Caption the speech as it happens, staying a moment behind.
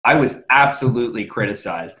I was absolutely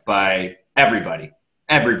criticized by everybody.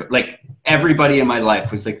 Everybody in my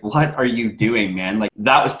life was like, what are you doing, man? Like,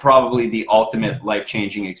 that was probably the ultimate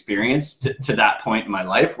life-changing experience to that point in my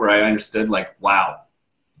life, where I understood, like, wow,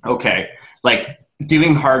 okay, like,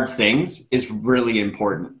 doing hard things is really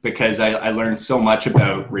important, because I learned so much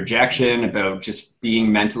about rejection, about just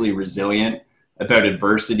being mentally resilient, about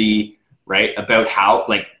adversity, right? About how,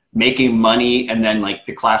 like, making money, and then, like,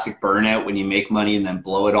 the classic burnout when you make money and then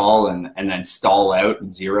blow it all and then stall out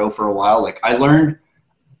and zero for a while. Like, I learned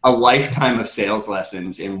a lifetime of sales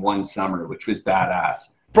lessons in one summer, which was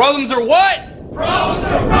badass. Problems are what?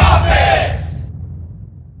 Problems are profits!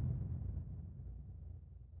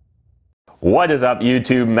 What is up,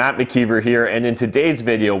 YouTube? Matt McKeever here, and in today's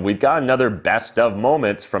video, we've got another best of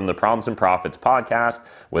moments from the Problems and Profits podcast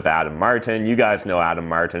with Adam Martin. You guys know Adam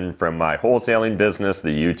Martin from my wholesaling business, the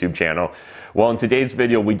YouTube channel. Well, in today's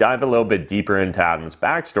video, we dive a little bit deeper into Adam's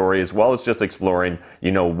backstory, as well as just exploring,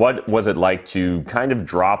 what was it like to kind of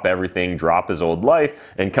drop everything, drop his old life,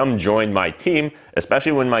 and come join my team,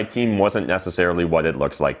 especially when my team wasn't necessarily what it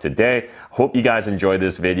looks like today. Hope you guys enjoy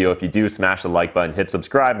this video. If you do, smash the like button, hit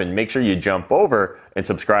subscribe, and make sure you jump over and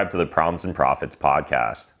subscribe to the Problems and Profits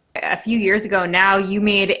podcast. A few years ago now, you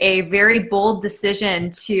made a very bold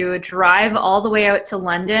decision to drive all the way out to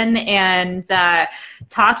London and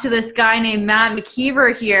talk to this guy named Matt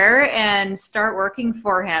McKeever here and start working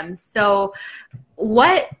for him. So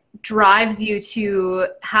what drives you to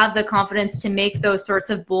have the confidence to make those sorts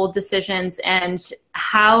of bold decisions, and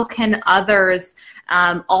how can others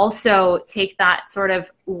also take that sort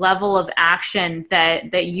of level of action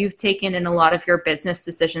that you've taken in a lot of your business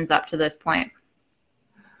decisions up to this point?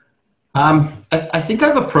 I think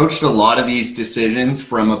I've approached a lot of these decisions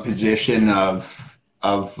from a position of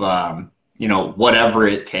whatever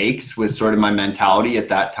it takes was sort of my mentality at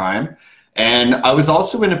that time. And I was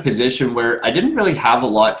also in a position where I didn't really have a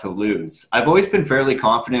lot to lose. I've always been fairly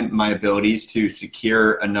confident in my abilities to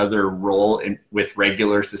secure another role with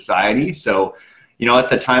regular society. So, at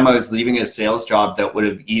the time I was leaving a sales job that would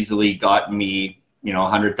have easily gotten me,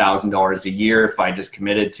 $100,000 a year if I just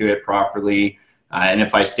committed to it properly. And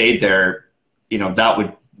if I stayed there, that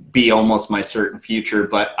would be almost my certain future.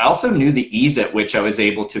 But I also knew the ease at which I was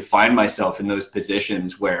able to find myself in those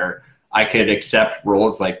positions where I could accept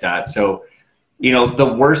roles like that. So,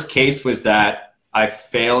 the worst case was that I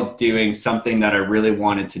failed doing something that I really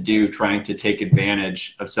wanted to do, trying to take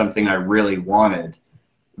advantage of something I really wanted,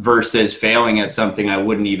 versus failing at something I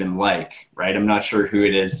wouldn't even like, right? I'm not sure who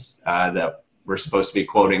it is that we're supposed to be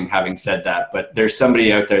quoting having said that, but there's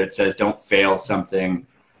somebody out there that says, don't fail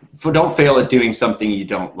at doing something you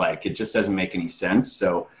don't like. It just doesn't make any sense.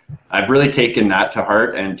 So I've really taken that to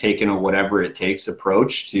heart and taken a whatever it takes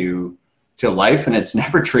approach to life. And it's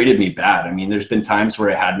never treated me bad. I mean, there's been times where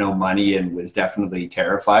I had no money and was definitely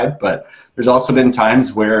terrified, but there's also been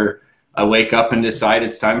times where I wake up and decide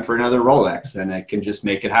it's time for another Rolex, and I can just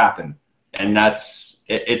make it happen. And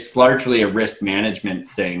it's largely a risk management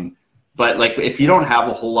thing. But like, if you don't have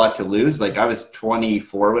a whole lot to lose, like I was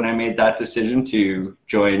 24 when I made that decision to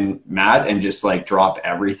join Matt and just like drop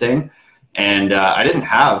everything. And I didn't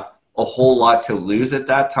have a whole lot to lose at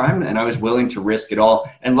that time, and I was willing to risk it all.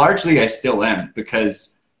 And largely I still am,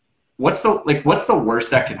 because what's the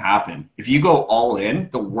worst that can happen? If you go all in,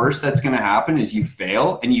 the worst that's going to happen is you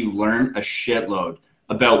fail and you learn a shitload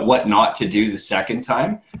about what not to do the second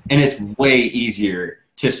time. And it's way easier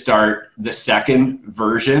to start the second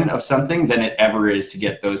version of something than it ever is to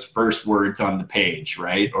get those first words on the page,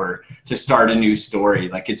 right? Or to start a new story.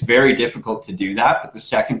 Like, it's very difficult to do that, but the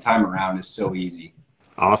second time around is so easy.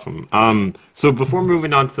 Awesome. So before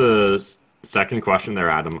moving on to the second question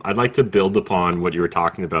there, Adam, I'd like to build upon what you were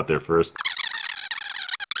talking about there first.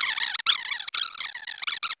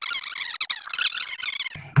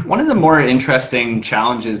 One of the more interesting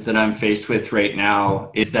challenges that I'm faced with right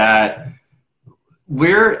now is that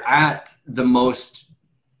we're at the most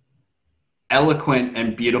eloquent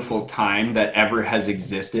and beautiful time that ever has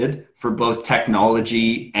existed for both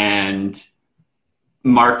technology and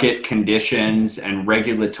market conditions and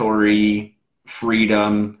regulatory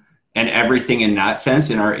freedom and everything in that sense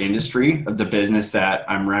in our industry of the business that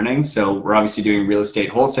I'm running. So we're obviously doing real estate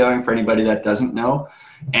wholesaling for anybody that doesn't know.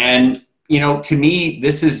 And, to me,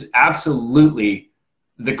 this is absolutely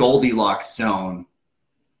the Goldilocks zone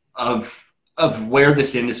of where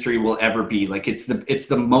this industry will ever be. Like, it's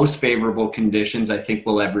the most favorable conditions I think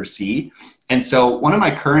we'll ever see. And so one of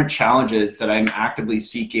my current challenges that I'm actively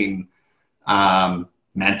seeking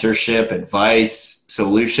mentorship, advice,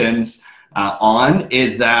 solutions on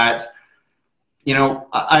is that,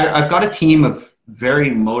 I've got a team of very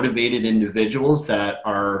motivated individuals that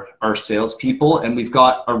are our salespeople, and we've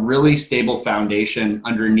got a really stable foundation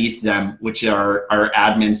underneath them, which are our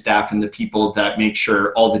admin staff and the people that make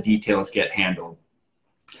sure all the details get handled.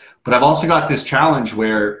 But I've also got this challenge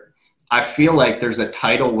where I feel like there's a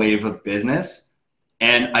tidal wave of business,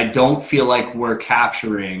 and I don't feel like we're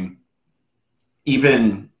capturing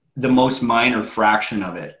even the most minor fraction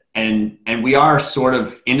of it. And we are sort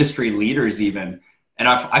of industry leaders even. And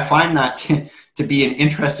I find that to be an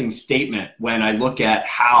interesting statement when I look at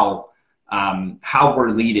how we're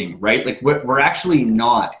leading, right? Like we're actually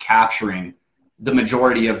not capturing the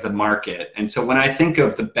majority of the market. And so when I think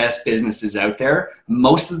of the best businesses out there,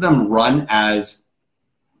 most of them run as,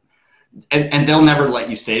 and they'll never let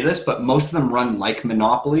you say this, but most of them run like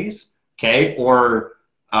monopolies, okay? Or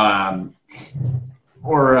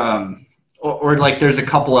like there's a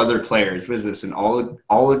couple other players. What is this, an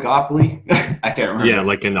oligopoly? I can't remember. Yeah,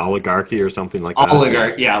 like an oligarchy or something like that.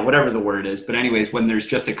 Oligarchy, yeah, whatever the word is. But anyways, when there's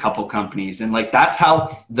just a couple companies, and like that's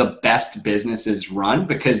how the best businesses run,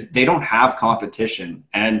 because they don't have competition.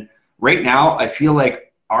 And right now, I feel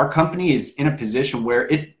like our company is in a position where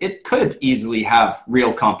it could easily have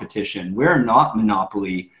real competition. We're not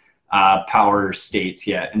monopoly power states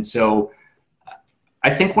yet. And so I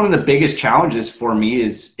think one of the biggest challenges for me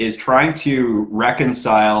is trying to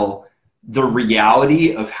reconcile the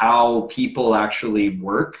reality of how people actually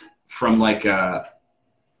work from like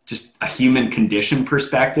just a human condition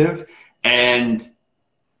perspective and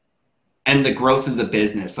the growth of the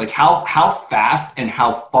business. Like how fast and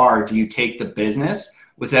how far do you take the business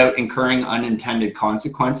without incurring unintended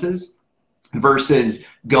consequences versus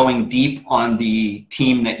going deep on the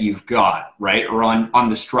team that you've got, right? Or on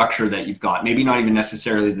the structure that you've got. Maybe not even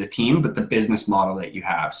necessarily the team, but the business model that you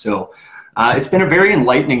have. So it's been a very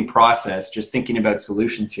enlightening process, just thinking about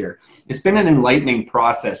solutions here. It's been an enlightening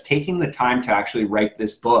process, taking the time to actually write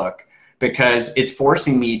this book, because it's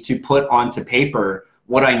forcing me to put onto paper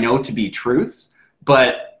what I know to be truths.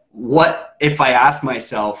 But what if I ask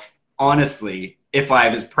myself, honestly, if I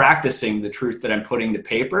was practicing the truth that I'm putting to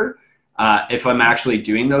paper, if I'm actually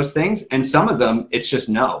doing those things? And some of them, it's just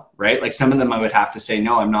no, right? Like some of them I would have to say,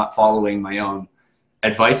 no, I'm not following my own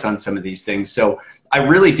advice on some of these things. So I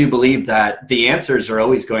really do believe that the answers are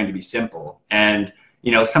always going to be simple. And,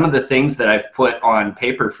 you know, some of the things that I've put on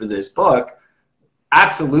paper for this book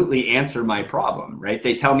absolutely answer my problem, right?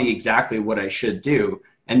 They tell me exactly what I should do.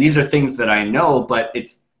 And these are things that I know, but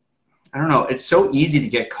I don't know, it's so easy to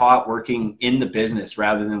get caught working in the business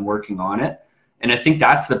rather than working on it. And I think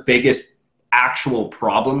that's the biggest actual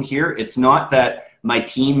problem here. It's not that my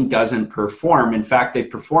team doesn't perform. In fact, they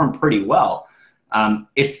perform pretty well.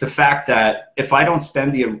 It's the fact that if I don't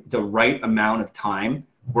spend the right amount of time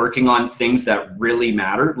working on things that really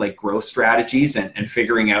matter, like growth strategies and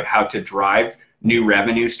figuring out how to drive new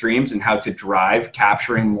revenue streams and how to drive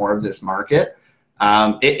capturing more of this market,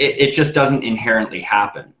 it just doesn't inherently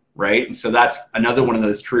happen, right? And so that's another one of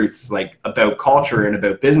those truths, like about culture and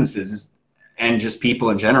about businesses and just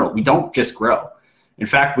people in general. We don't just grow. In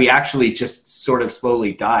fact, we actually just sort of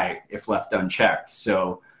slowly die if left unchecked.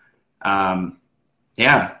 So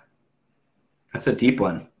yeah, that's a deep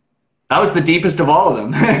one. That was the deepest of all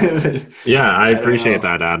of them. Yeah, I appreciate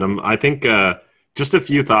that, Adam. I think just a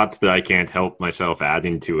few thoughts that I can't help myself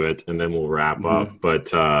adding to it, and then we'll wrap up.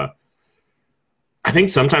 But I think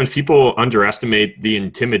sometimes people underestimate the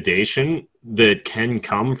intimidation that can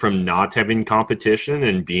come from not having competition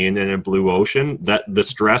and being in a blue ocean, that the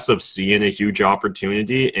stress of seeing a huge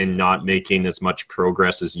opportunity and not making as much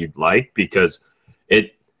progress as you'd like, because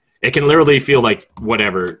it can literally feel like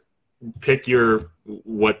whatever, pick your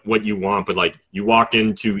what you want, but like you walk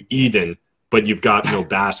into Eden, but you've got no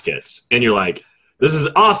baskets, and you're like, this is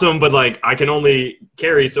awesome, but like I can only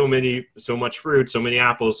carry so much fruit, so many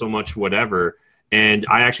apples, so much whatever. And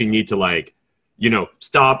I actually need to, like, you know,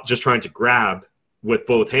 stop just trying to grab with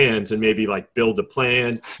both hands and maybe like build a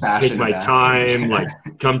plan, take my time, like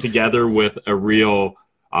come together with a real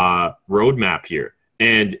roadmap here.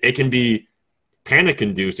 And it can be panic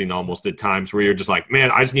inducing almost at times where you're just like,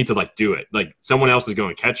 man, I just need to like do it. Like someone else is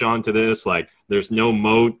going to catch on to this. Like there's no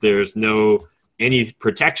moat, there's no any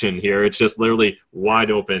protection here. It's just literally wide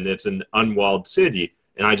open. It's an unwalled city.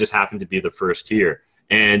 And I just happen to be the first here.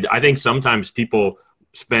 And I think sometimes people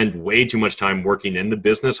spend way too much time working in the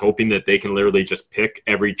business, hoping that they can literally just pick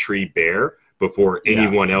every tree bare before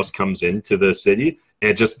anyone else comes into the city.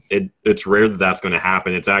 And it's rare that that's going to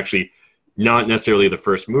happen. It's actually not necessarily the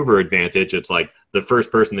first mover advantage. It's like the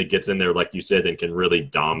first person that gets in there, like you said, and can really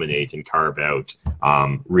dominate and carve out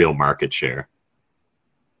real market share.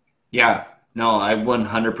 Yeah, no, I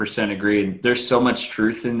 100% agree. There's so much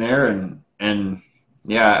truth in there. And And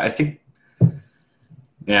yeah, I think,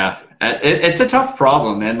 yeah, it's a tough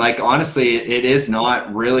problem. And like, honestly, it is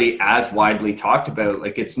not really as widely talked about.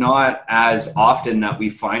 Like, it's not as often that we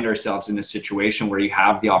find ourselves in a situation where you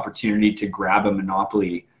have the opportunity to grab a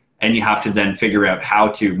monopoly and you have to then figure out how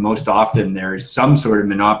to. Most often there's some sort of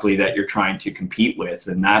monopoly that you're trying to compete with.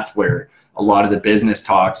 And that's where a lot of the business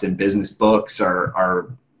talks and business books are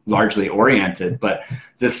largely oriented. But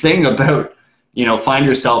the thing about, you know, finding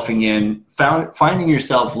yourself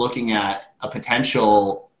looking at a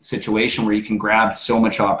potential situation where you can grab so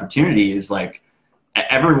much opportunity is like,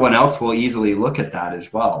 everyone else will easily look at that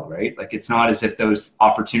as well, right? Like, it's not as if those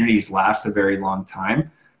opportunities last a very long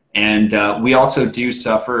time. And we also do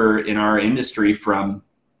suffer in our industry from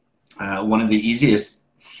one of the easiest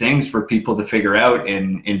things for people to figure out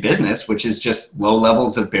in business, which is just low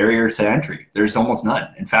levels of barrier to entry. There's almost none.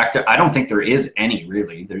 In fact, I don't think there is any,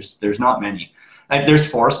 really. There's not many. There's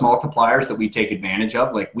force multipliers that we take advantage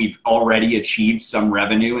of. Like, we've already achieved some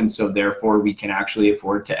revenue, and so therefore we can actually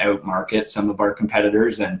afford to outmarket some of our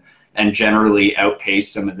competitors and generally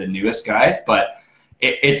outpace some of the newest guys. But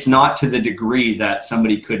it's not to the degree that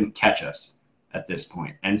somebody couldn't catch us at this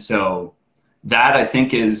point. And so that, I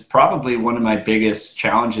think, is probably one of my biggest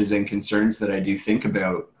challenges and concerns that I do think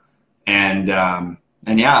about. And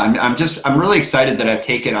yeah, I'm really excited that I've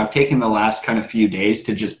taken the last kind of few days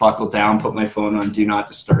to just buckle down, put my phone on do not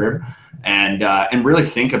disturb, and really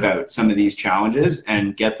think about some of these challenges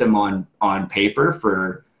and get them on paper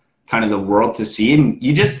for kind of the world to see. And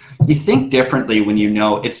you think differently when you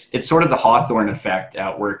know. It's sort of the Hawthorne effect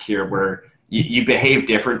at work here, where you behave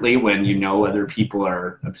differently when you know other people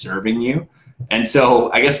are observing you. And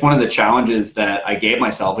so I guess one of the challenges that I gave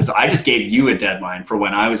myself is I just gave you a deadline for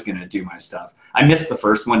when I was going to do my stuff. I missed the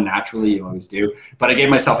first one, naturally, you always do, but I gave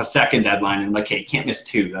myself a second deadline and like, hey, you can't miss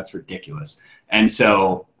two. That's ridiculous. And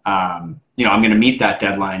so, you know, I'm going to meet that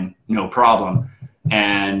deadline, no problem.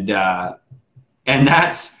 And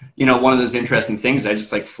that's, you know, one of those interesting things. I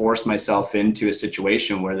just like forced myself into a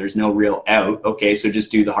situation where there's no real out. Okay, so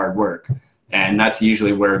just do the hard work. And that's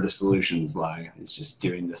usually where the solutions lie. It's just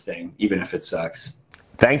doing the thing, even if it sucks.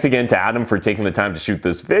 Thanks again to Adam for taking the time to shoot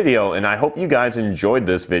this video, and I hope you guys enjoyed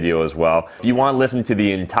this video as well. If you want to listen to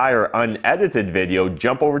the entire unedited video,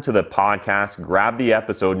 jump over to the podcast, grab the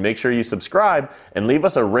episode, make sure you subscribe, and leave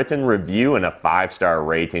us a written review and a 5-star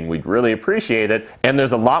rating. We'd really appreciate it. And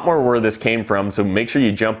there's a lot more where this came from, so make sure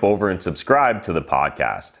you jump over and subscribe to the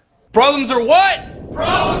podcast. Problems are what?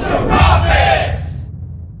 Problems are profits!